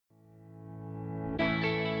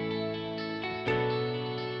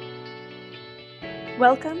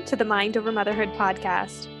Welcome to the Mind Over Motherhood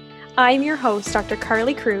podcast. I'm your host, Dr.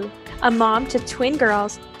 Carly Crew, a mom to twin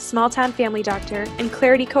girls, small-town family doctor, and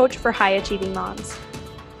clarity coach for high-achieving moms.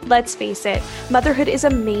 Let's face it, motherhood is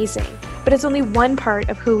amazing, but it's only one part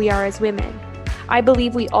of who we are as women. I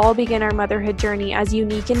believe we all begin our motherhood journey as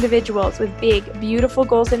unique individuals with big, beautiful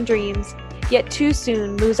goals and dreams, yet too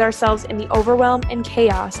soon lose ourselves in the overwhelm and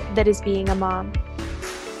chaos that is being a mom.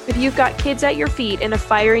 If you've got kids at your feet and a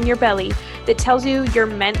fire in your belly that tells you you're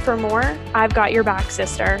meant for more, I've got your back,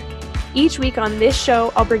 sister. Each week on this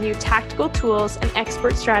show, I'll bring you tactical tools and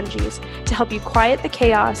expert strategies to help you quiet the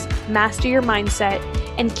chaos, master your mindset,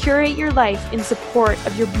 and curate your life in support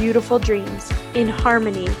of your beautiful dreams, in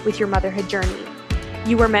harmony with your motherhood journey.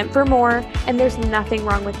 You were meant for more, and there's nothing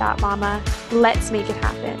wrong with that, mama. Let's make it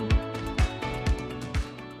happen.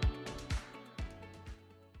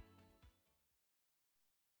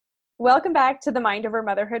 Welcome back to the Mind Over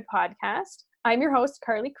Motherhood podcast. I'm your host,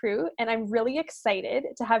 Carly Crew, and I'm really excited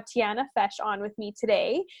to have Tiana Fech on with me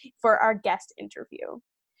today for our guest interview.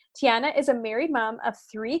 Tiana is a married mom of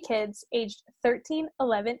 3 kids aged 13,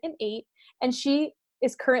 11, and 8, and she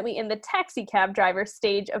is currently in the taxi cab driver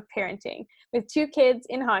stage of parenting with 2 kids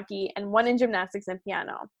in hockey and 1 in gymnastics and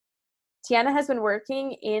piano. Tiana has been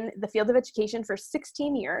working in the field of education for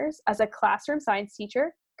 16 years as a classroom science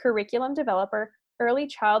teacher, curriculum developer, early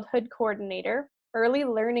childhood coordinator, early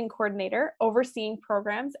learning coordinator, overseeing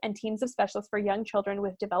programs and teams of specialists for young children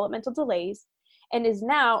with developmental delays, and is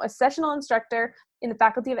now a sessional instructor in the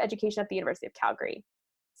Faculty of Education at the University of Calgary.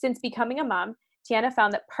 Since becoming a mom, Tiana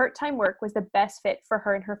found that part-time work was the best fit for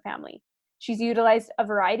her and her family. She's utilized a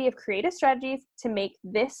variety of creative strategies to make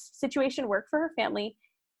this situation work for her family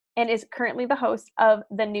and is currently the host of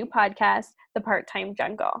the new podcast, The Part-Time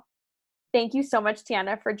Jungle. Thank you so much,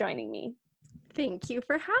 Tiana, for joining me. Thank you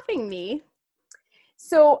for having me.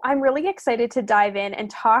 So I'm really excited to dive in and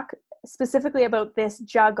talk specifically about this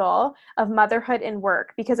juggle of motherhood and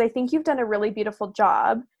work, because I think you've done a really beautiful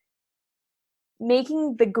job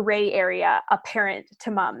making the gray area apparent to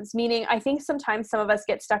moms. Meaning, I think sometimes some of us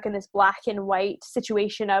get stuck in this black and white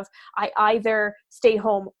situation of I either stay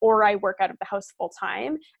home or I work out of the house full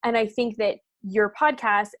time. And I think that your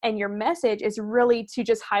podcast and your message is really to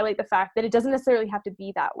just highlight the fact that it doesn't necessarily have to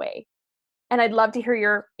be that way. And I'd love to hear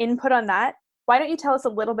your input on that. Why don't you tell us a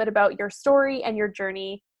little bit about your story and your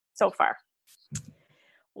journey so far?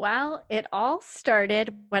 Well, it all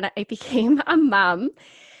started when I became a mom.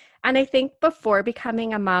 And I think before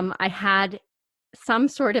becoming a mom, I had some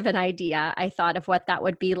sort of an idea. I thought of what that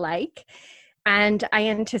would be like. And I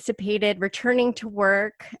anticipated returning to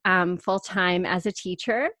work full-time as a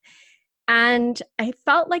teacher. And I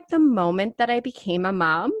felt like the moment that I became a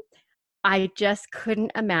mom, I just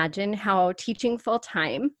couldn't imagine how teaching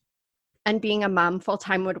full-time and being a mom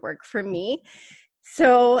full-time would work for me.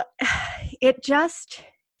 So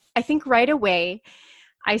I think right away,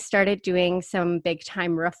 I started doing some big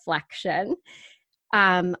time reflection.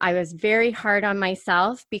 I was very hard on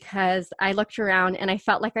myself because I looked around and I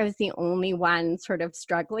felt like I was the only one sort of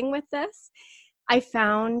struggling with this. I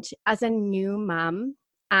found as a new mom,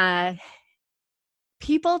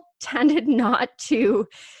 people tended not to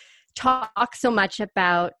talk so much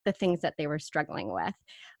about the things that they were struggling with.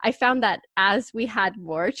 I found that as we had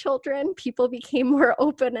more children, people became more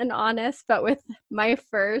open and honest. But with my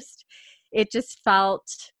first, it just felt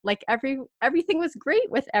like everything was great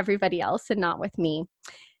with everybody else and not with me.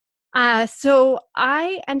 So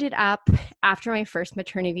I ended up, after my first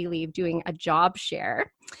maternity leave, doing a job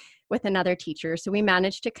share with another teacher. So we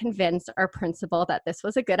managed to convince our principal that this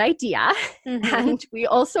was a good idea. Mm-hmm. And we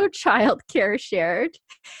also childcare shared.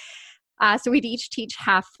 So we'd each teach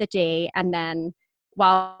half the day, and then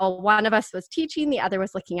while one of us was teaching, the other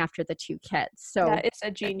was looking after the 2 kids. So yeah, it's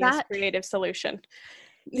a genius creative solution.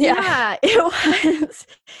 Yeah, it was.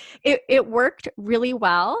 It worked really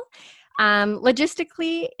well.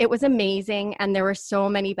 Logistically, it was amazing, and there were so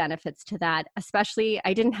many benefits to that. Especially,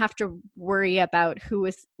 I didn't have to worry about who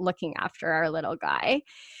was looking after our little guy.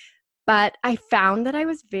 But I found that I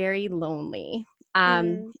was very lonely.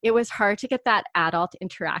 It was hard to get that adult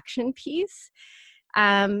interaction piece,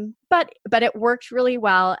 but it worked really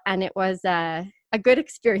well, and it was a good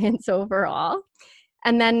experience overall.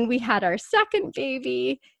 And then we had our second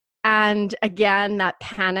baby, and again, that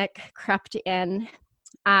panic crept in,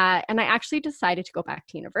 and I actually decided to go back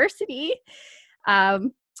to university.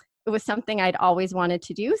 It was something I'd always wanted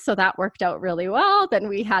to do, so that worked out really well. Then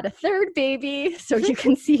we had a third baby, so you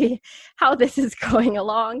can see how this is going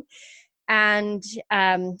along. And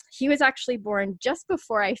he was actually born just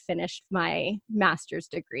before I finished my master's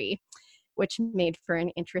degree. which made for an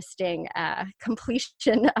interesting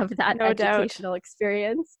completion of that No doubt. educational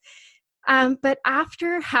experience. But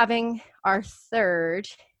after having our third,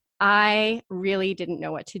 I really didn't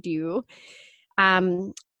know what to do.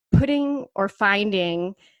 Putting or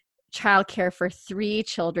finding childcare for 3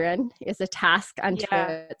 children is a task unto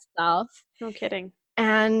Yeah, itself. no kidding.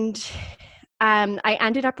 And I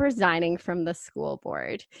ended up resigning from the school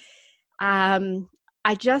board.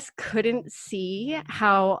 I just couldn't see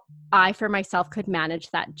how I, for myself, could manage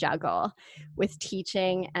that juggle with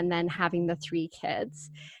teaching and then having the 3 kids.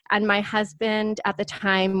 And my husband at the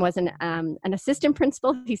time was an assistant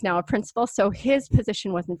principal. He's now a principal, so his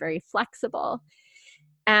position wasn't very flexible.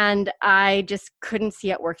 And I just couldn't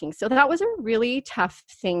see it working. So that was a really tough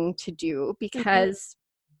thing to do because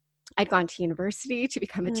I'd gone to university to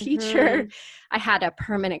become a teacher. I had a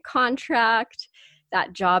permanent contract,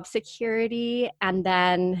 that job security, and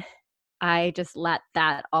then I just let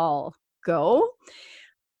that all go.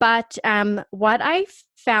 But what I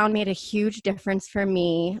found made a huge difference for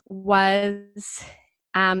me was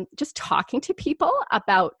just talking to people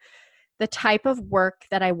about the type of work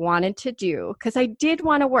that I wanted to do, because I did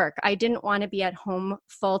want to work. I didn't want to be at home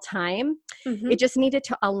full time. It just needed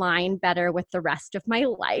to align better with the rest of my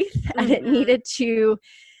life, and it needed to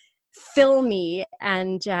fill me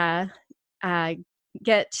and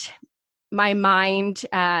get my mind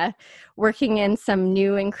working in some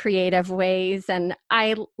new and creative ways. And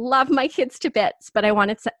I love my kids to bits, but I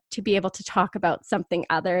wanted to be able to talk about something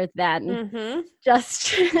other than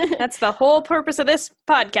just... That's the whole purpose of this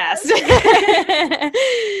podcast.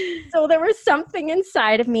 So there was something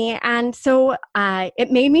inside of me. And so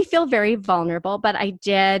it made me feel very vulnerable, but I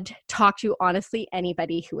did talk to, honestly,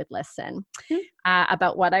 anybody who would listen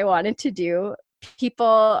about what I wanted to do.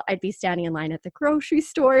 People, I'd be standing in line at the grocery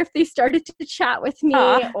store if they started to chat with me,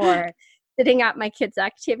 or sitting at my kids'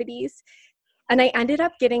 activities. And I ended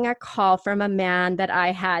up getting a call from a man that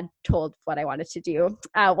I had told what I wanted to do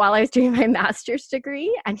while I was doing my master's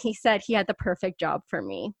degree. And he said he had the perfect job for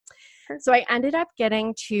me. So I ended up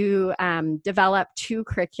getting to develop 2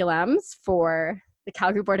 curriculums for the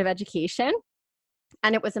Calgary Board of Education.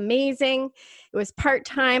 And it was amazing. It was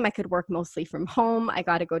part-time. I could work mostly from home. I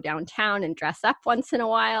got to go downtown and dress up once in a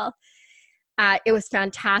while. It was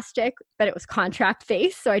fantastic, but it was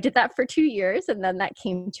contract-based. So I did that for 2 years, and then that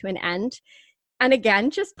came to an end. And again,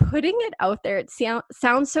 just putting it out there, it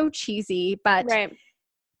sounds so cheesy, but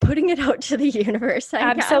putting it out to the universe,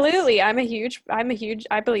 I guess. Absolutely. I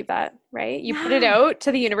believe that, right? You put it out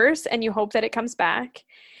to the universe and you hope that it comes back,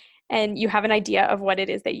 and you have an idea of what it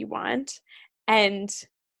is that you want. And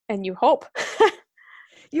you hope.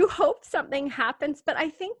 You hope something happens, but I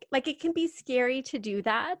think like it can be scary to do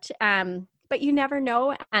that. But you never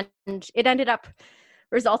know. And it ended up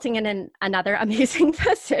resulting in another amazing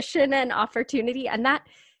position and opportunity. And that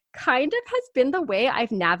kind of has been the way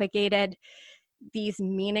I've navigated these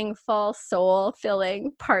meaningful,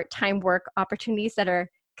 soul-filling part-time work opportunities that are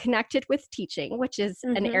connected with teaching, which is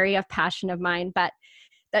an area of passion of mine, but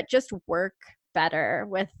that just work better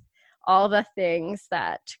with all the things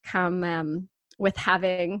that come with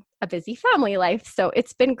having a busy family life. So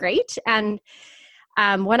it's been great. And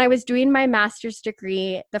when I was doing my master's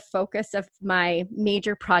degree, the focus of my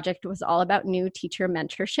major project was all about new teacher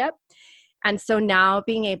mentorship. And so now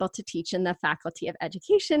being able to teach in the Faculty of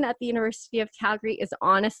Education at the University of Calgary is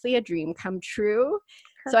honestly a dream come true.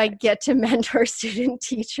 Perfect. So I get to mentor student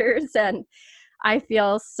teachers, and I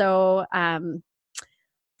feel so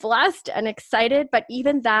blessed and excited. But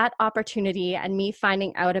even that opportunity and me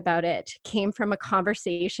finding out about it came from a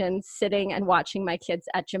conversation sitting and watching my kids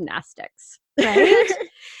at gymnastics. Right?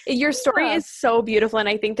 Your story is so beautiful, and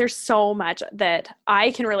I think there's so much that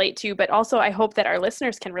I can relate to, but also I hope that our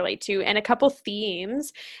listeners can relate to. And a couple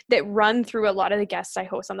themes that run through a lot of the guests I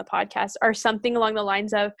host on the podcast are something along the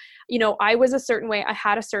lines of, you know, I was a certain way, I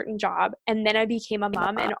had a certain job, and then I became a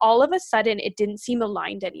mom, and all of a sudden it didn't seem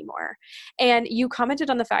aligned anymore. And you commented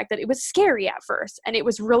on the fact that it was scary at first, and it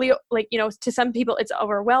was really like, you know, to some people it's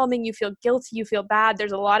overwhelming, you feel guilty, you feel bad,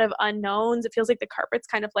 there's a lot of unknowns, it feels like the carpet's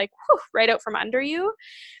kind of like right out from under you.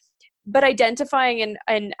 But identifying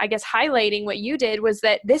and I guess highlighting what you did was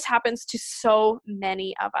that this happens to so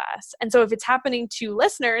many of us. And so if it's happening to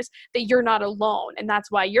listeners, that you're not alone. And that's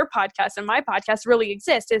why your podcast and my podcast really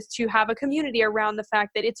exist, is to have a community around the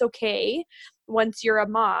fact that it's okay once you're a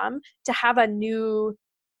mom to have a new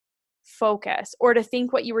focus, or to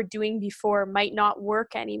think what you were doing before might not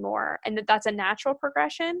work anymore, and that's a natural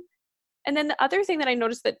progression. And then the other thing that I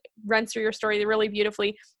noticed that runs through your story really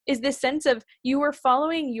beautifully is this sense of you were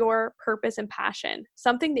following your purpose and passion,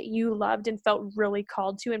 something that you loved and felt really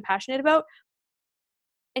called to and passionate about,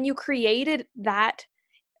 and you created that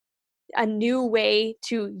a new way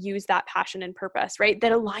to use that passion and purpose, right?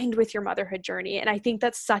 That aligned with your motherhood journey. And I think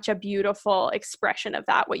that's such a beautiful expression of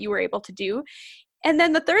that, what you were able to do. And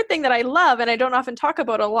then the third thing that I love, and I don't often talk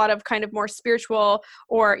about a lot of kind of more spiritual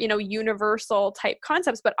or, universal type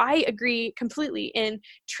concepts, but I agree completely in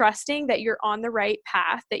trusting that you're on the right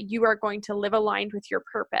path, that you are going to live aligned with your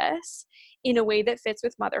purpose in a way that fits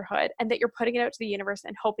with motherhood, and that you're putting it out to the universe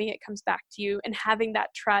and hoping it comes back to you, and having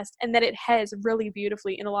that trust, and that it has really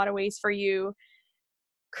beautifully in a lot of ways for you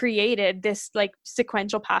created this like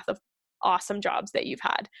sequential path of awesome jobs that you've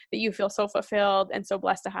had, that you feel so fulfilled and so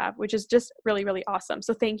blessed to have, which is just really, really awesome.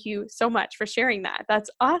 So thank you so much for sharing that.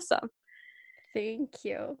 That's awesome. Thank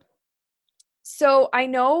you. So I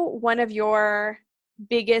know one of your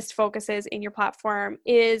biggest focuses in your platform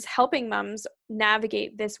is helping moms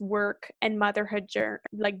navigate this work and motherhood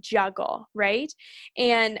juggle, right?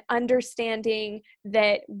 And understanding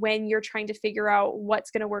that when you're trying to figure out what's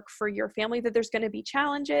going to work for your family, that there's going to be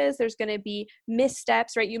challenges, there's going to be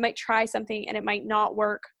missteps, right? You might try something and it might not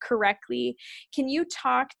work correctly. Can you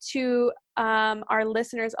talk to our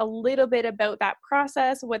listeners a little bit about that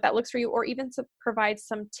process, what that looks for you, or even to provide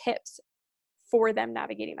some tips for them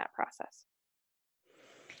navigating that process?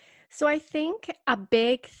 So I think a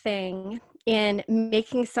big thing in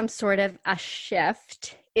making some sort of a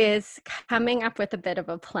shift is coming up with a bit of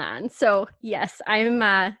a plan. So yes, I'm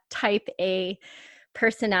a type A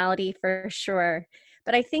personality for sure.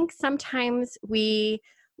 But I think sometimes we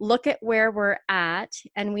look at where we're at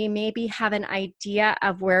and we maybe have an idea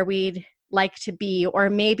of where we'd like to be, or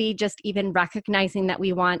maybe just even recognizing that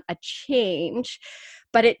we want a change,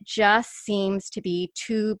 but it just seems to be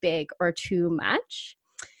too big or too much.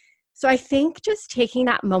 So I think just taking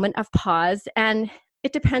that moment of pause, and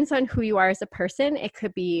it depends on who you are as a person. It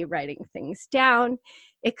could be writing things down.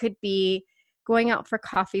 It could be going out for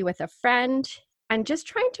coffee with a friend and just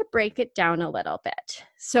trying to break it down a little bit.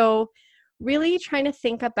 So really trying to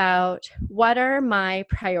think about what are my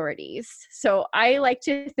priorities. So I like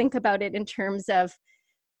to think about it in terms of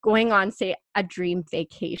going on, say, a dream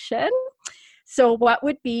vacation. So what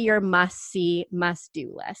would be your must-see,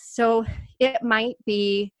 must-do list? So it might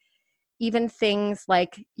be even things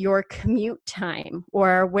like your commute time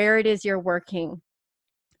or where it is you're working.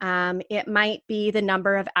 It might be the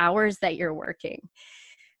number of hours that you're working.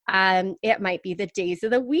 It might be the days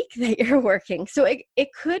of the week that you're working. So it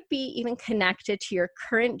could be even connected to your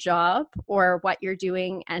current job or what you're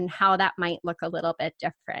doing and how that might look a little bit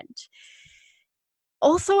different.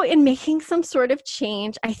 Also, in making some sort of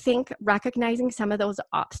change, I think recognizing some of those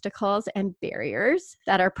obstacles and barriers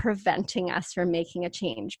that are preventing us from making a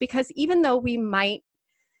change. Because even though we might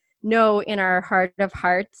know in our heart of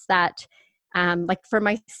hearts that, like for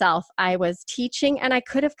myself, I was teaching and I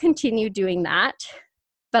could have continued doing that,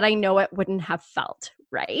 but I know it wouldn't have felt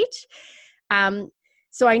right.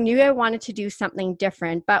 So I knew I wanted to do something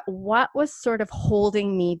different, but what was sort of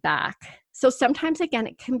holding me back? So sometimes, again,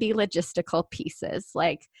 it can be logistical pieces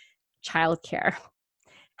like childcare.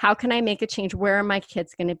 How can I make a change? Where are my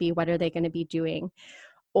kids going to be? What are they going to be doing?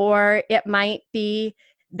 Or it might be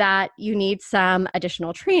that you need some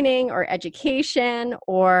additional training or education,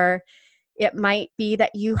 or it might be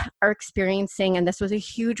that you are experiencing, and this was a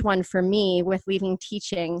huge one for me with leaving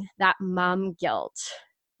teaching, that mom guilt.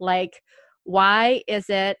 Like, why is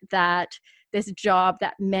it that this job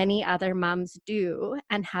that many other moms do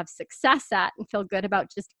and have success at and feel good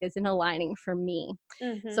about just isn't aligning for me?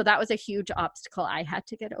 Mm-hmm. So that was a huge obstacle I had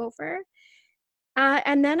to get over.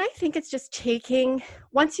 And then I think it's just taking,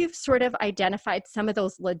 once you've sort of identified some of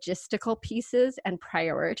those logistical pieces and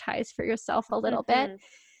prioritize for yourself a little bit,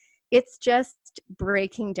 it's just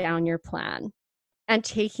breaking down your plan and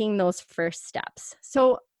taking those first steps.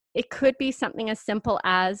 So it could be something as simple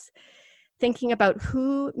as thinking about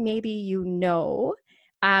who maybe you know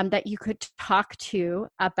that you could talk to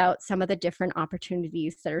about some of the different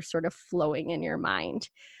opportunities that are sort of flowing in your mind.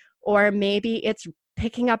 Or maybe it's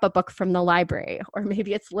picking up a book from the library, or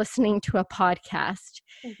maybe it's listening to a podcast.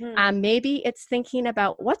 Maybe it's thinking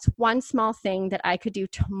about what's one small thing that I could do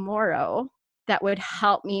tomorrow that would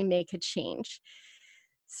help me make a change.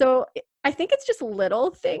 So I think it's just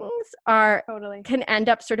little things can end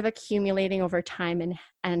up sort of accumulating over time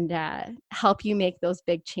and help you make those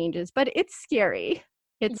big changes. But it's scary.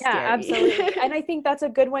 It's scary. Absolutely. And I think that's a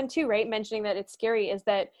good one too, right? Mentioning that it's scary is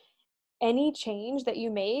that any change that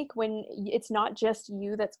you make, when it's not just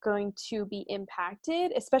you that's going to be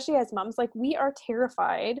impacted, especially as moms, like we are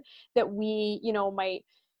terrified that we, might,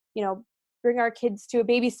 bring our kids to a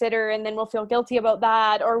babysitter and then we'll feel guilty about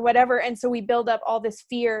that or whatever. And so we build up all this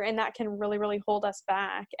fear, and that can really, really hold us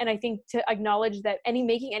back. And I think to acknowledge that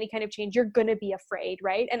making any kind of change, you're going to be afraid,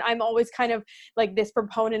 right? And I'm always kind of like this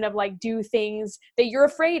proponent of like, do things that you're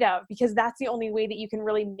afraid of, because that's the only way that you can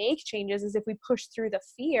really make changes, is if we push through the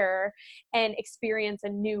fear and experience a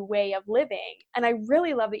new way of living. And I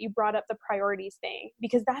really love that you brought up the priorities thing,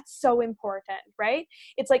 because that's so important, right?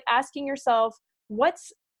 It's like asking yourself,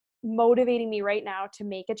 what's motivating me right now to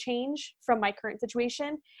make a change from my current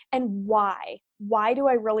situation, and why do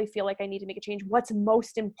I really feel like I need to make a change? What's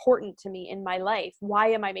most important to me in my life? Why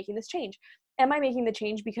am I making this change? Am I making the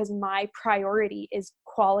change because my priority is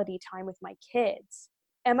quality time with my kids?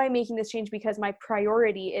 Am I making this change because my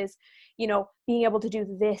priority is, being able to do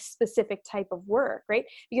this specific type of work, right?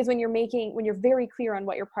 Because when you're very clear on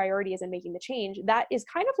what your priority is and making the change, that is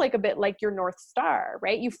kind of like a bit like your North Star,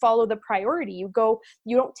 right? You follow the priority. You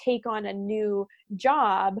don't take on a new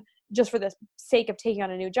job just for the sake of taking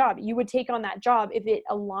on a new job. You would take on that job if it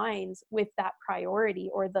aligns with that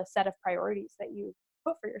priority or the set of priorities that you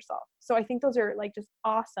put for yourself. So I think those are like just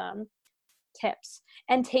awesome tips.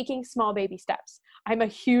 And taking small baby steps. I'm a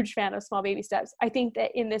huge fan of small baby steps. I think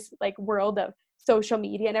that in this like world of social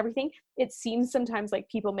media and everything, it seems sometimes like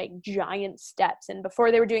people make giant steps, and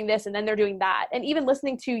before they were doing this and then they're doing that. And even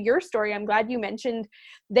listening to your story, I'm glad you mentioned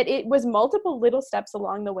that it was multiple little steps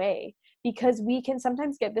along the way, because we can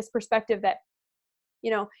sometimes get this perspective that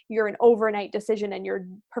you're an overnight decision and your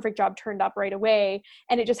perfect job turned up right away,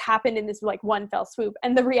 and it just happened in this like one fell swoop.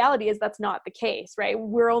 And the reality is that's not the case, right?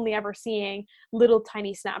 We're only ever seeing little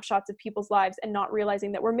tiny snapshots of people's lives and not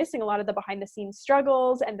realizing that we're missing a lot of the behind the scenes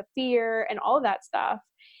struggles and the fear and all of that stuff.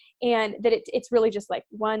 And that it's really just like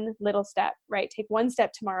one little step, right? Take one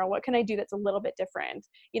step tomorrow. What can I do that's a little bit different?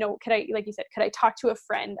 Like you said, could I talk to a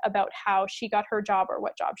friend about how she got her job or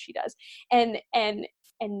what job she does? And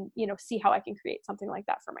see how I can create something like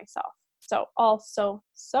that for myself. So also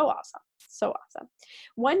so awesome. So awesome.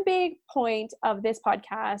 One big point of this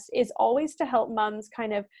podcast is always to help moms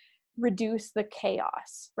kind of reduce the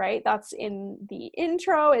chaos, right? That's in the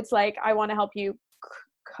intro. It's like, I want to help you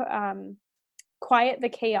quiet the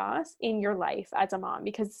chaos in your life as a mom,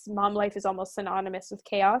 because mom life is almost synonymous with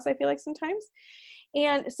chaos, I feel like sometimes.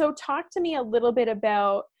 And so talk to me a little bit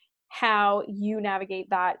about how you navigate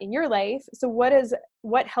that in your life. So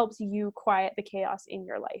what helps you quiet the chaos in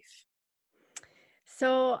your life?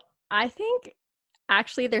 So I think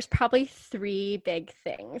actually there's probably 3 big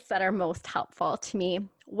things that are most helpful to me.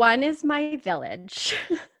 One is my village.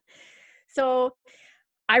 So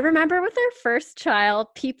I remember with our first child,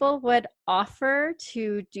 people would offer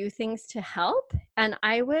to do things to help, and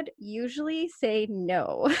I would usually say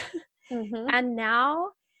no. Mm-hmm. And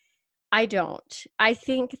now I don't. I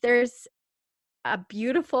think there's a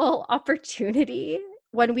beautiful opportunity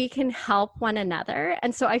when we can help one another.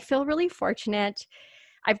 And so I feel really fortunate.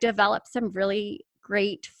 I've developed some really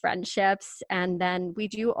great friendships. And then we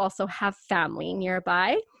do also have family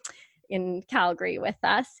nearby in Calgary with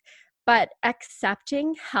us. But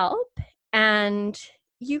accepting help, and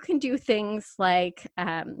you can do things like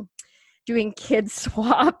doing kid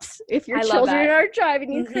swaps if your children are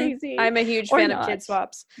driving you crazy. I'm a huge fan of kid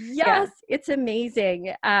swaps. Yes, it's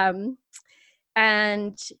amazing.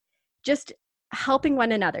 And just helping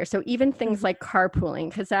one another. So even things like carpooling,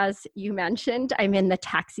 because as you mentioned, I'm in the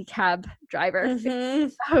taxi cab driver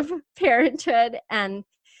phase of parenthood. And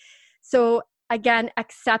so again,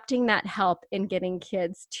 accepting that help in getting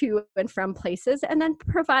kids to and from places, and then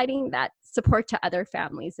providing that support to other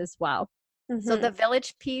families as well. So the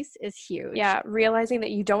village piece is huge. Yeah, realizing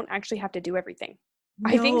that you don't actually have to do everything.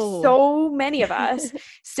 No. I think so many of us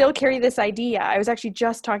still carry this idea. I was actually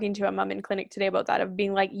just talking to a mom in clinic today about that, of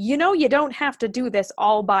being like, you don't have to do this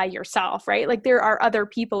all by yourself, right? Like there are other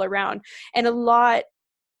people around, and a lot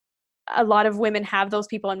of women have those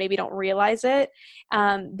people and maybe don't realize it,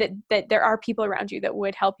 that there are people around you that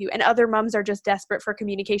would help you, and other moms are just desperate for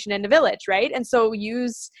communication in the village, right? And so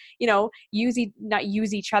not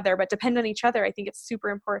use each other, but depend on each other. I think it's super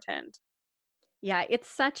important. Yeah, it's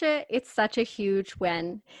such a huge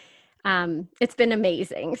win. It's been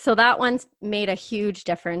amazing. So that one's made a huge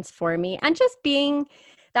difference for me. And just being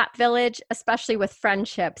that village, especially with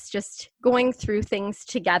friendships, just going through things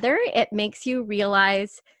together, it makes you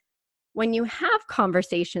realize when you have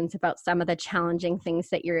conversations about some of the challenging things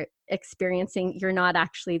that you're experiencing, you're not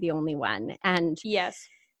actually the only one. And yes,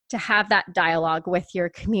 to have that dialogue with your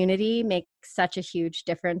community makes such a huge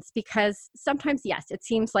difference, because sometimes, yes, it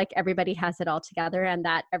seems like everybody has it all together and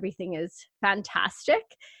that everything is fantastic.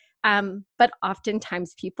 But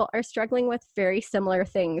oftentimes people are struggling with very similar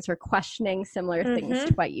things or questioning similar things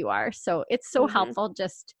to what you are. So it's so helpful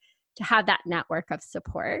just to have that network of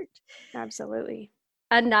support. Absolutely.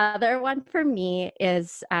 Another one for me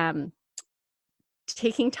is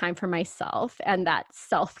taking time for myself and that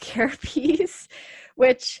self-care piece,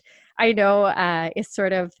 which I know is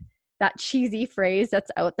sort of that cheesy phrase that's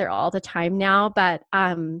out there all the time now. But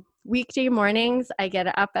weekday mornings, I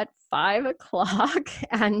get up at 5 o'clock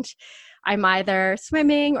and I'm either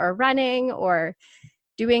swimming or running or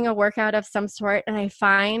doing a workout of some sort. And I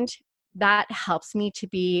find that helps me to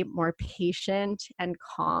be more patient and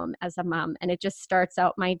calm as a mom. And it just starts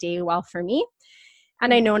out my day well for me.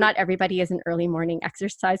 And I know not everybody is an early morning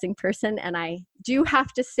exercising person. And I do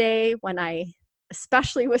have to say, when I,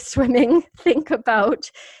 especially with swimming, think about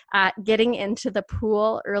getting into the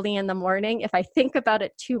pool early in the morning. If I think about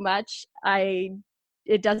it too much,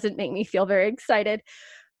 it doesn't make me feel very excited.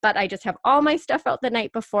 But I just have all my stuff out the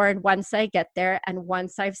night before. And once I get there and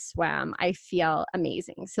once I've swam, I feel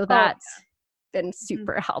amazing. So that's been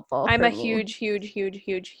super helpful. I'm for a me.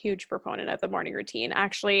 huge proponent of the morning routine.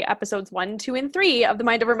 Actually, episodes 1, 2, and 3 of the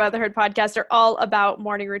Mind Over Motherhood podcast are all about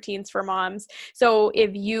morning routines for moms. So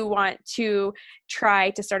if you want to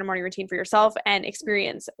try to start a morning routine for yourself and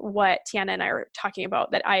experience what Tiana and I are talking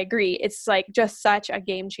about, that I agree, it's like just such a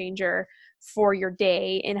game changer for your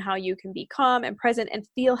day in how you can be calm and present and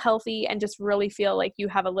feel healthy and just really feel like you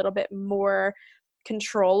have a little bit more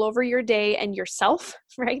control over your day and yourself,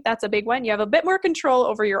 right? That's a big one. You have a bit more control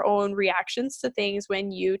over your own reactions to things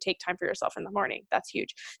when you take time for yourself in the morning. That's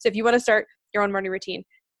huge. So if you want to start your own morning routine,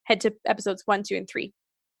 head to episodes 1, 2, and 3.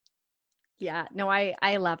 Yeah, no,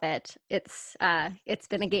 I love it. It's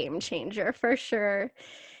been a game changer for sure.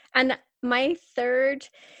 And my third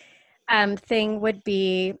thing would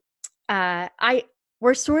be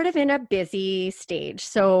we're sort of in a busy stage.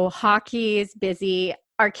 So hockey is busy.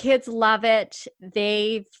 Our kids love it.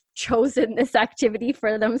 They've chosen this activity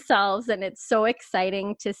for themselves, and it's so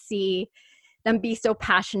exciting to see them be so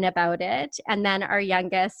passionate about it. And then our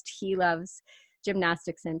youngest, he loves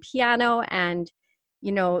gymnastics and piano. And,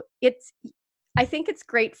 I think it's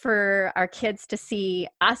great for our kids to see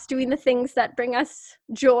us doing the things that bring us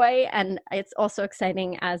joy. And it's also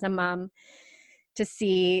exciting as a mom to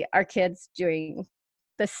see our kids doing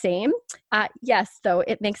the same. Yes, though,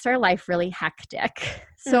 it makes our life really hectic.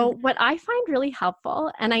 So what I find really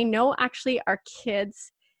helpful, and I know actually our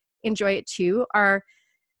kids enjoy it too, are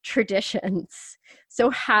traditions.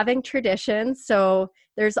 So having traditions, so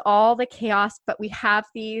there's all the chaos, but we have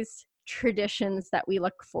these traditions that we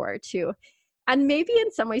look forward to. And maybe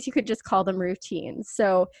in some ways you could just call them routines.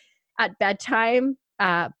 So at bedtime,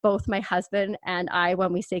 both my husband and I,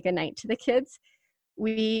 when we say goodnight to the kids,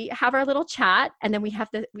 we have our little chat, and then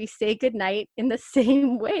we say goodnight in the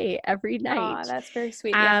same way every night. Oh, that's very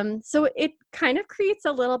sweet. Yeah. So it kind of creates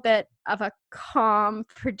a little bit of a calm,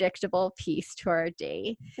 predictable piece to our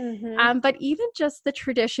day. But even just the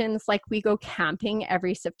traditions, like we go camping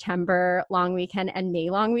every September long weekend and May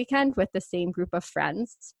long weekend with the same group of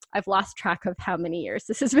friends. I've lost track of how many years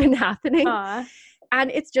this has been happening. And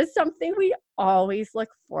it's just something we always look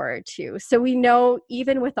forward to. So we know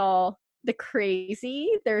even with all the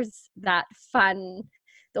crazy, there's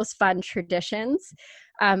those fun traditions.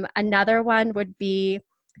 Another one would be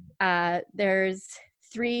there's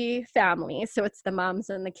 3 families. So it's the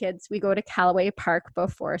moms and the kids. We go to Callaway Park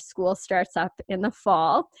before school starts up in the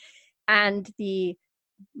fall. And the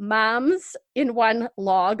moms in one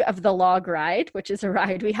log of the log ride, which is a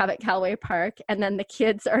ride we have at Callaway Park. And then the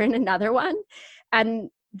kids are in another one.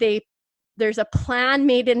 And there's a plan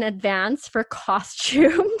made in advance for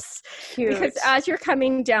costumes. Cute. Because as you're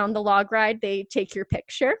coming down the log ride, they take your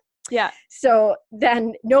picture. Yeah. So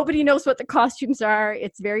then nobody knows what the costumes are.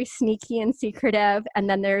 It's very sneaky and secretive. And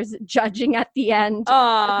then there's judging at the end who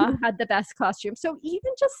had the best costume. So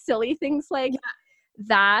even just silly things like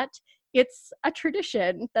that, it's a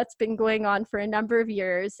tradition that's been going on for a number of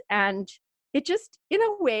years. And it just, in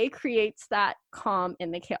a way, creates that calm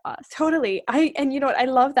in the chaos. Totally. And you know what? I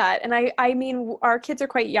love that. And I mean, our kids are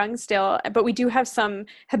quite young still, but we do have some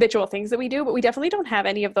habitual things that we do, but we definitely don't have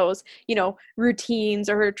any of those, routines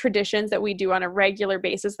or traditions that we do on a regular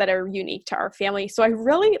basis that are unique to our family. So I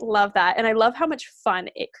really love that. And I love how much fun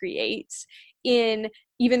it creates in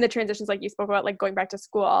even the transitions like you spoke about, like going back to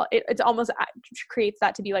school. It's almost creates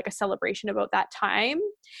that to be like a celebration about that time.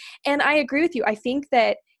 And I agree with you. I think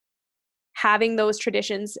that having those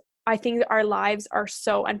traditions, I think that our lives are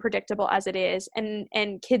so unpredictable as it is.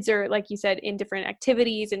 And kids are, like you said, in different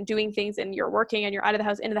activities and doing things, and you're working and you're out of the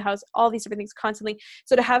house, into the house, all these different things constantly.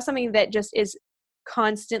 So to have something that just is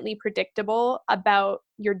constantly predictable about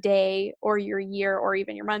your day or your year or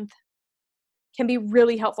even your month can be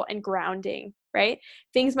really helpful and grounding, right?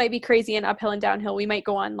 Things might be crazy and uphill and downhill. We might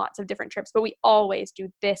go on lots of different trips, but we always do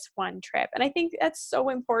this one trip. And I think that's so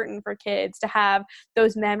important for kids to have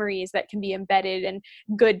those memories that can be embedded and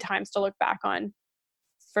good times to look back on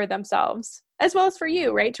for themselves, as well as for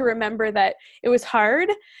you, right? To remember that it was hard.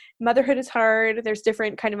 Motherhood is hard. There's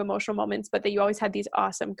different kind of emotional moments, but that you always had these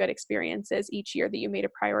awesome, good experiences each year that you made a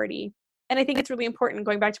priority. And I think it's really important,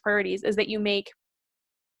 going back to priorities, is that you make,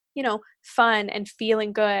 fun and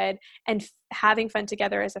feeling good and having fun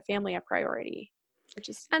together as a family a priority, which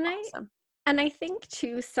is awesome. And I think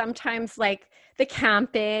too, sometimes like the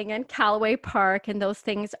camping and Callaway Park and those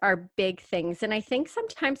things are big things. And I think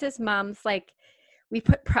sometimes as moms, like we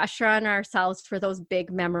put pressure on ourselves for those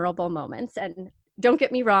big memorable moments. And don't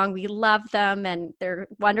get me wrong, we love them and they're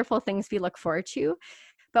wonderful things we look forward to.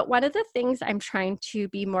 But one of the things I'm trying to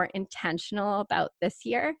be more intentional about this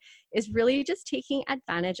year is really just taking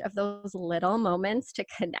advantage of those little moments to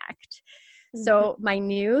connect. Mm-hmm. So my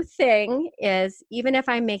new thing is, even if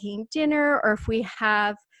I'm making dinner or if we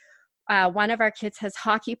have one of our kids has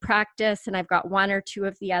hockey practice and I've got one or two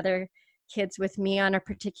of the other kids with me on a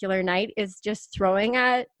particular night, is just throwing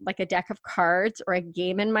a deck of cards or a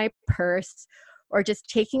game in my purse, or just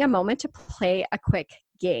taking a moment to play a quick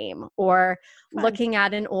game, or looking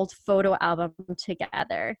at an old photo album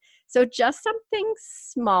together. So just something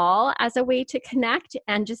small as a way to connect,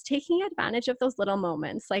 and just taking advantage of those little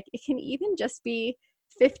moments. Like it can even just be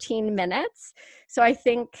 15 minutes. So I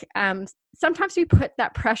think sometimes we put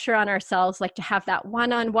that pressure on ourselves, like to have that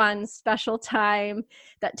one-on-one special time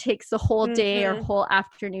that takes the whole day or whole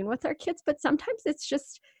afternoon with our kids. But sometimes it's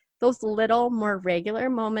just those little more regular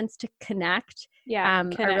moments to connect, are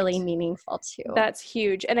really meaningful too. That's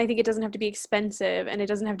huge. And I think it doesn't have to be expensive and it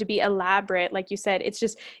doesn't have to be elaborate. Like you said, it's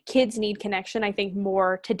just kids need connection, I think,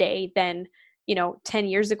 more today than 10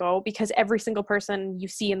 years ago, because every single person you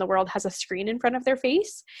see in the world has a screen in front of their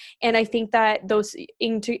face. And I think that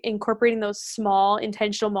incorporating those small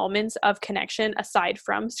intentional moments of connection aside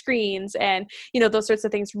from screens and, those sorts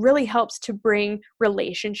of things really helps to bring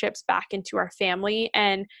relationships back into our family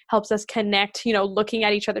and helps us connect, looking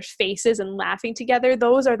at each other's faces and laughing together.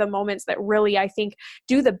 Those are the moments that really, I think,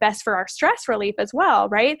 do the best for our stress relief as well,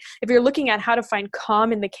 right? If you're looking at how to find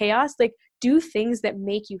calm in the chaos, like do things that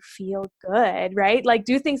make you feel good, right? Like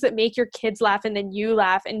do things that make your kids laugh and then you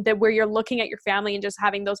laugh, and that where you're looking at your family and just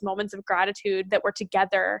having those moments of gratitude that we're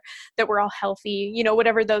together, that we're all healthy,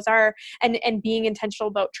 whatever those are, and being intentional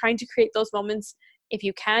about trying to create those moments, if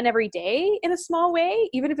you can, every day in a small way,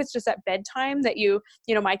 even if it's just at bedtime, that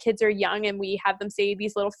my kids are young and we have them say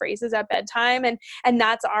these little phrases at bedtime, and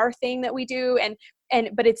that's our thing that we do.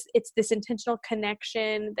 But it's this intentional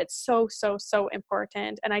connection that's so, so, so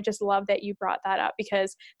important. And I just love that you brought that up,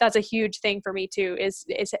 because that's a huge thing for me too, is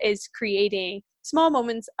creating small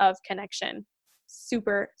moments of connection.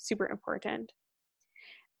 Super, super important.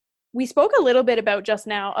 We spoke a little bit about just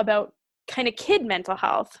now about kind of kid mental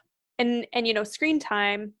health and screen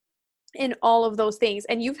time and all of those things.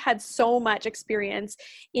 And you've had so much experience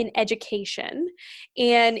in education.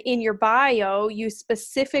 And in your bio, you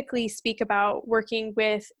specifically speak about working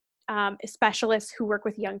with specialists who work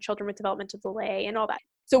with young children with developmental delay and all that.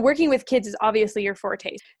 So working with kids is obviously your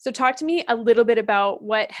forte. So talk to me a little bit about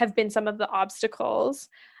what have been some of the obstacles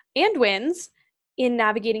and wins in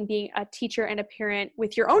navigating being a teacher and a parent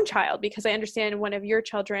with your own child, because I understand one of your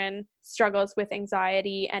children struggles with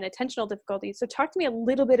anxiety and attentional difficulties. So talk to me a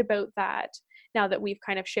little bit about that now that we've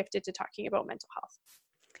kind of shifted to talking about mental health.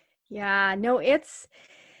 Yeah, no,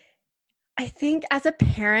 I think as a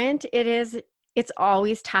parent, it's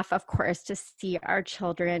always tough, of course, to see our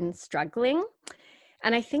children struggling.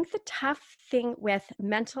 And I think the tough thing with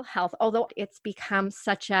mental health, although it's become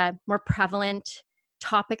such a more prevalent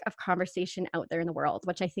topic of conversation out there in the world,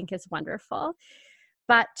 which I think is wonderful.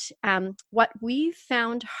 But what we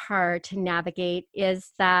found hard to navigate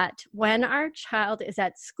is that when our child is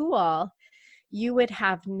at school, you would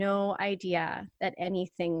have no idea that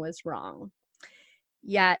anything was wrong.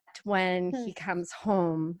 Yet when he comes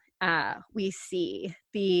home, we see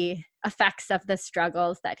the effects of the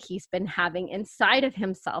struggles that he's been having inside of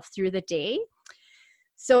himself through the day.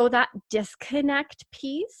 So that disconnect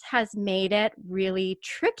piece has made it really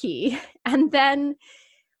tricky. And then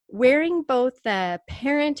wearing both the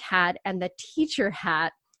parent hat and the teacher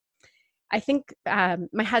hat, I think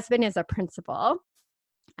my husband is a principal,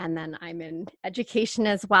 and then I'm in education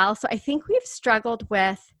as well. So I think we've struggled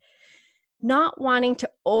with not wanting to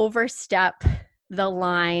overstep the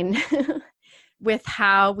line with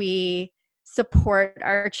how we support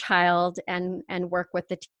our child and work with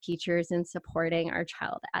the teachers in supporting our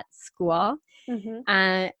child at school.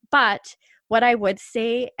 But what I would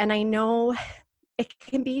say, and I know it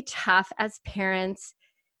can be tough as parents.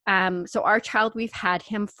 So our child, we've had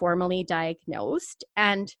him formally diagnosed,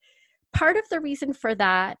 and part of the reason for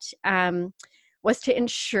that was to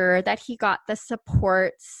ensure that he got the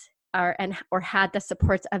supports or had the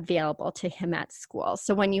supports available to him at school.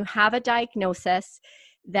 So when you have a diagnosis,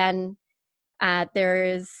 then there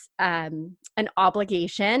is an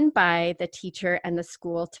obligation by the teacher and the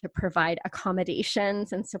school to provide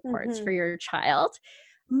accommodations and supports for your child.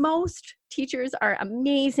 Most teachers are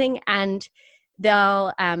amazing and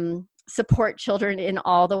they'll support children in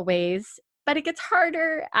all the ways, but it gets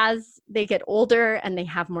harder as they get older and they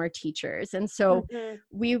have more teachers. And so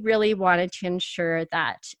we really wanted to ensure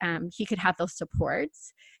that he could have those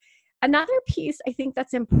supports. Another piece I think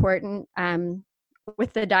that's important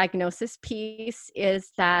with the diagnosis piece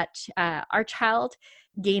is that our child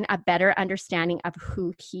gain a better understanding of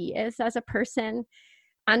who he is as a person,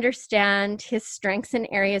 understand his strengths and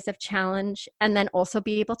areas of challenge, and then also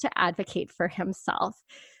be able to advocate for himself.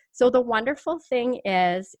 So the wonderful thing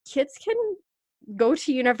is kids can go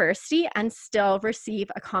to university and still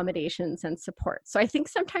receive accommodations and support. So I think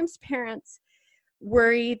sometimes parents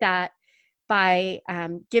worry that by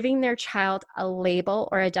giving their child a label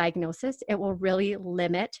or a diagnosis, it will really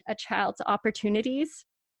limit a child's opportunities.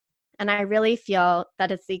 And I really feel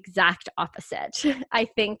that it's the exact opposite. I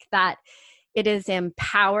think that it is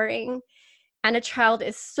empowering, and a child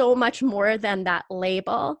is so much more than that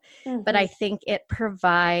label, but I think it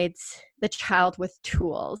provides the child with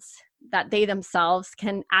tools that they themselves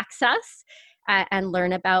can access and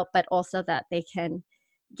learn about, but also that they can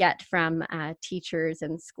get from teachers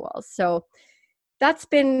and schools. So that's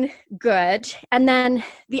been good. And then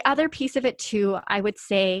the other piece of it too, I would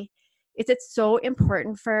say, is it's so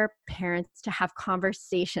important for parents to have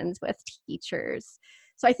conversations with teachers.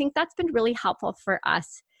 So I think that's been really helpful for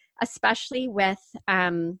us, especially with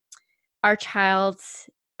our child's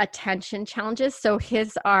attention challenges. So he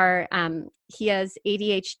has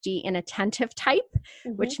ADHD inattentive type,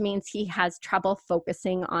 which means he has trouble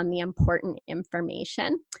focusing on the important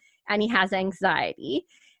information, and he has anxiety.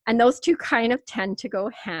 And those two kind of tend to go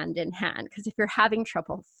hand in hand, because if you're having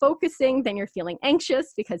trouble focusing, then you're feeling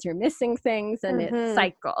anxious because you're missing things, and it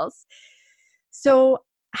cycles. So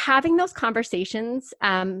having those conversations,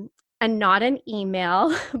 and not an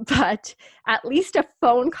email, but at least a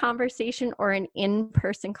phone conversation or an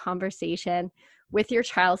in-person conversation with your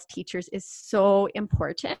child's teachers is so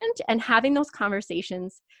important. And having those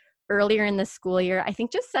conversations earlier in the school year, I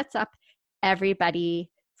think just sets up everybody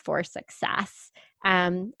for success.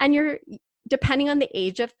 And you're, depending on the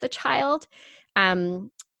age of the child,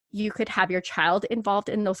 you could have your child involved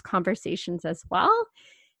in those conversations as well.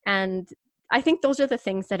 And I think those are the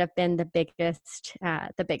things that have been the biggest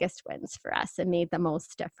wins for us and made the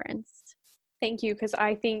most difference. Thank you, because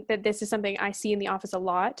I think that this is something I see in the office a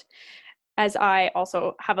lot, as I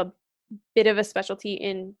also have a bit of a specialty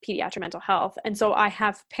in pediatric mental health. And so I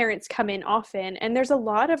have parents come in often, and there's a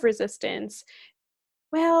lot of resistance.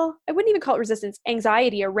 Well, I wouldn't even call it resistance,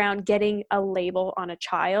 anxiety around getting a label on a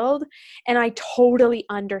child. And I totally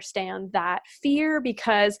understand that fear,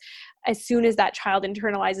 because as soon as that child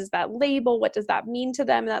internalizes that label, what does that mean to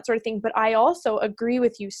them and that sort of thing. But I also agree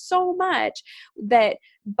with you so much that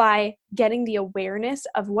by getting the awareness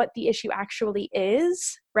of what the issue actually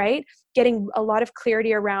is, right? Getting a lot of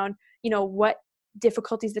clarity around, what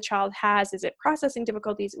difficulties the child has. Is it processing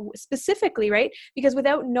difficulties specifically, right? Because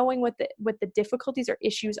without knowing what the difficulties or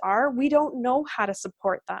issues are, we don't know how to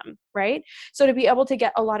support them, right? So to be able to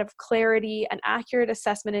get a lot of clarity and accurate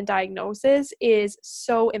assessment and diagnosis is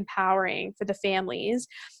so empowering for the families.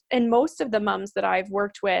 And most of the moms that I've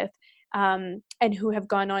worked with and who have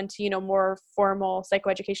gone on to more formal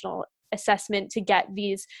psychoeducational assessment to get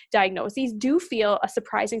these diagnoses do feel a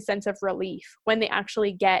surprising sense of relief when they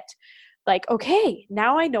actually get like, okay,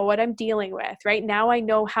 now I know what I'm dealing with, right? Now I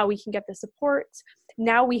know how we can get the supports.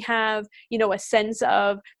 Now we have, a sense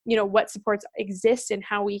of, what supports exist and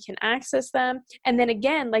how we can access them. And then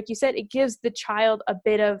again, like you said, it gives the child a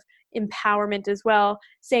bit of empowerment as well,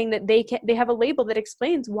 saying that they have a label that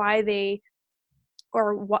explains why they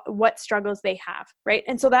or what struggles they have, right?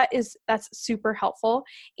 And so that's super helpful.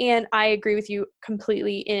 And I agree with you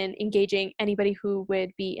completely in engaging anybody who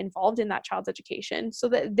would be involved in that child's education, so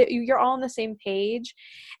that you're all on the same page.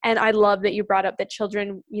 And I love that you brought up that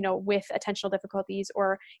children, with attentional difficulties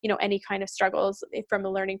or, any kind of struggles from a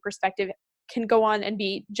learning perspective can go on and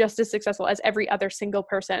be just as successful as every other single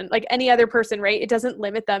person, like any other person, right? It doesn't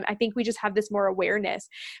limit them. I think we just have this more awareness.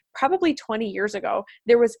 Probably 20 years ago,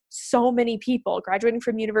 there was so many people graduating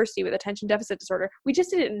from university with attention deficit disorder. We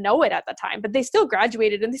just didn't know it at the time, but they still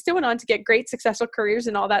graduated and they still went on to get great successful careers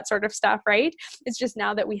and all that sort of stuff, right? It's just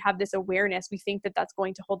now that we have this awareness, we think that that's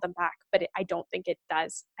going to hold them back, but I don't think it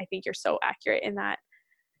does. I think you're so accurate in that.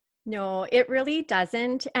 No, it really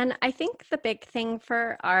doesn't. And I think the big thing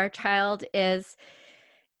for our child is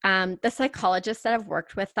the psychologists that have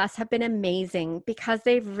worked with us have been amazing because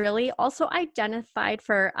they've really also identified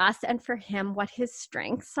for us and for him what his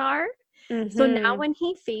strengths are. So now when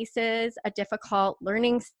he faces a difficult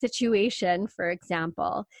learning situation, for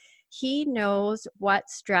example, he knows what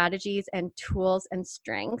strategies and tools and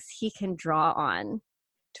strengths he can draw on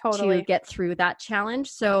to get through that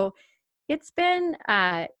challenge. So it's been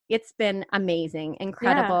amazing,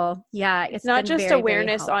 incredible. Yeah, it's not just very,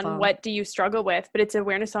 awareness very on what do you struggle with, but it's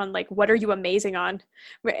awareness on like what are you amazing on,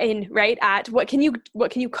 right at what can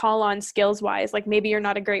you call on skills wise. Like maybe you're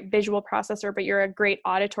not a great visual processor, but you're a great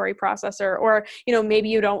auditory processor, or maybe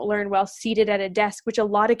you don't learn well seated at a desk, which a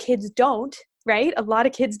lot of kids don't. Right? A lot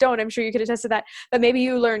of kids don't. I'm sure you could attest to that. But maybe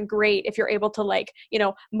you learn great if you're able to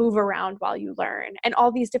move around while you learn, and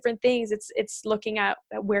all these different things. It's looking at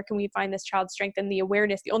where can we find this child's strength and the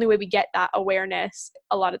awareness. The only way we get that awareness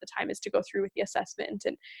a lot of the time is to go through with the assessment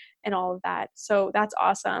and all of that. So that's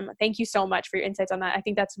awesome. Thank you so much for your insights on that. I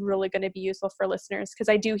think that's really going to be useful for listeners, because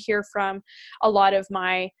I do hear from a lot of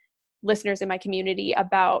my listeners in my community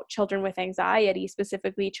about children with anxiety,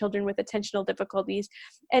 specifically children with attentional difficulties.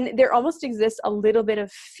 And there almost exists a little bit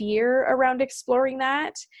of fear around exploring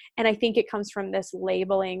that. And I think it comes from this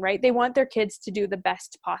labeling, right? They want their kids to do the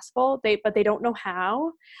best possible, but they don't know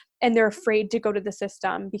how. And they're afraid to go to the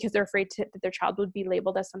system because they're afraid that their child would be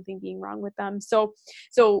labeled as something being wrong with them. So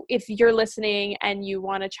if you're listening and you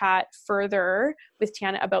want to chat further with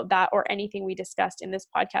Tiana about that or anything we discussed in this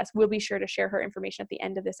podcast, we'll be sure to share her information at the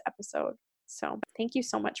end of this episode. So thank you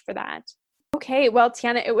so much for that. Okay, well,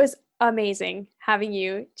 Tiana, it was amazing having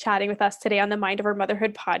you chatting with us today on the Mind Over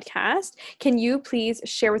Motherhood podcast. Can you please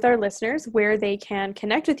share with our listeners where they can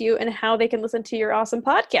connect with you and how they can listen to your awesome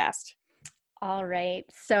podcast? All right.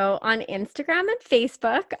 So on Instagram and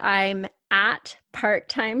Facebook, I'm at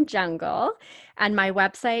Part-Time Jungle, and my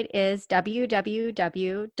website is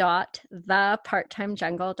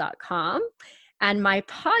www.theparttimejungle.com. And my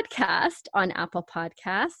podcast on Apple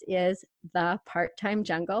Podcasts is the Part-Time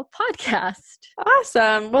Jungle Podcast.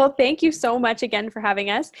 Awesome. Well, thank you so much again for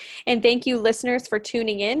having us. And thank you, listeners, for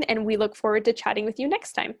tuning in. And we look forward to chatting with you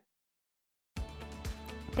next time.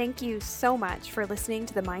 Thank you so much for listening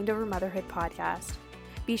to the Mind Over Motherhood podcast.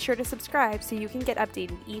 Be sure to subscribe so you can get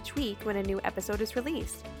updated each week when a new episode is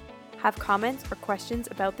released. Have comments or questions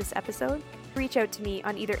about this episode? Reach out to me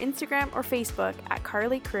on either Instagram or Facebook at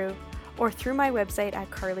Carly Crew, or through my website at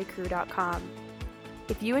carlycrew.com.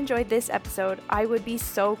 If you enjoyed this episode, I would be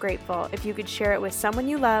so grateful if you could share it with someone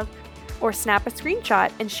you love, or snap a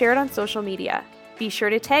screenshot and share it on social media. Be sure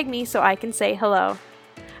to tag me so I can say hello.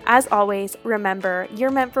 As always, remember, you're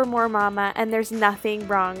meant for more, mama, and there's nothing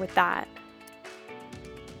wrong with that.